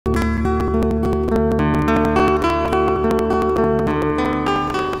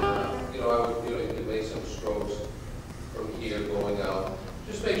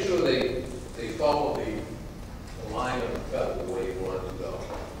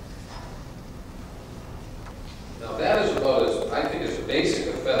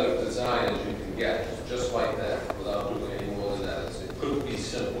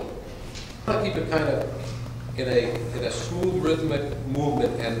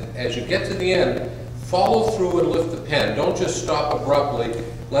And as you get to the end, follow through and lift the pen. Don't just stop abruptly.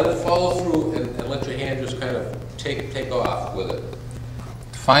 Let it follow through and let your hand just kind of take off with it.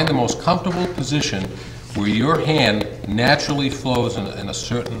 Find the most comfortable position where your hand naturally flows in a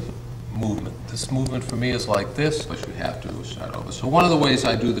certain movement. This movement for me is like this, but you have to start over. So one of the ways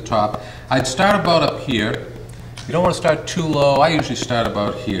I do the top, I'd start about up here. You don't want to start too low. I usually start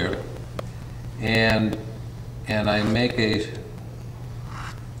about here. And I make a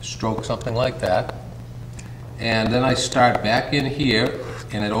stroke something like that. And then I start back in here,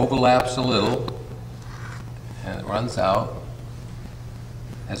 and it overlaps a little, and it runs out.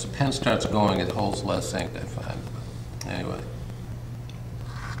 As the pen starts going, it holds less ink, I find. But anyway.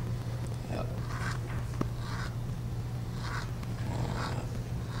 Yep.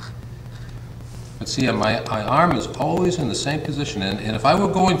 But see, my arm is always in the same position, and if I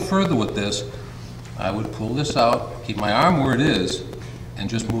were going further with this, I would pull this out, keep my arm where it is, and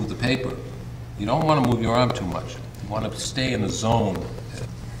just move the paper. You don't want to move your arm too much. You want to stay in the zone.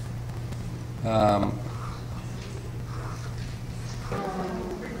 I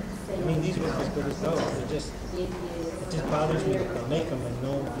mean, these work as good as those. It just bothers me that they'll make them and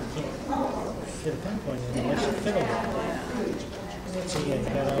no, you can't fit a pinpoint in unless you fiddle with it. Let's see, you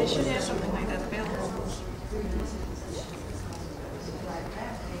gotta They should open have it. something like that available.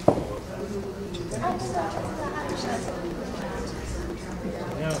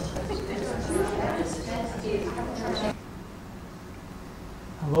 Yeah.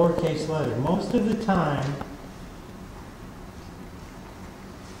 A lowercase letter. Most of the time,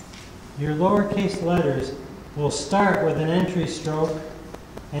 your lowercase letters will start with an entry stroke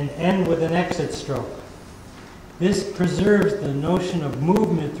and end with an exit stroke. This preserves the notion of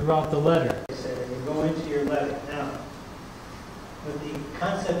movement throughout the letter. You go into your letter. Now, with the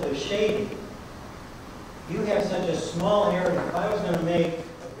concept of shading, you have such a small area. If I was going to make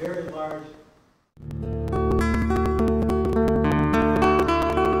a very large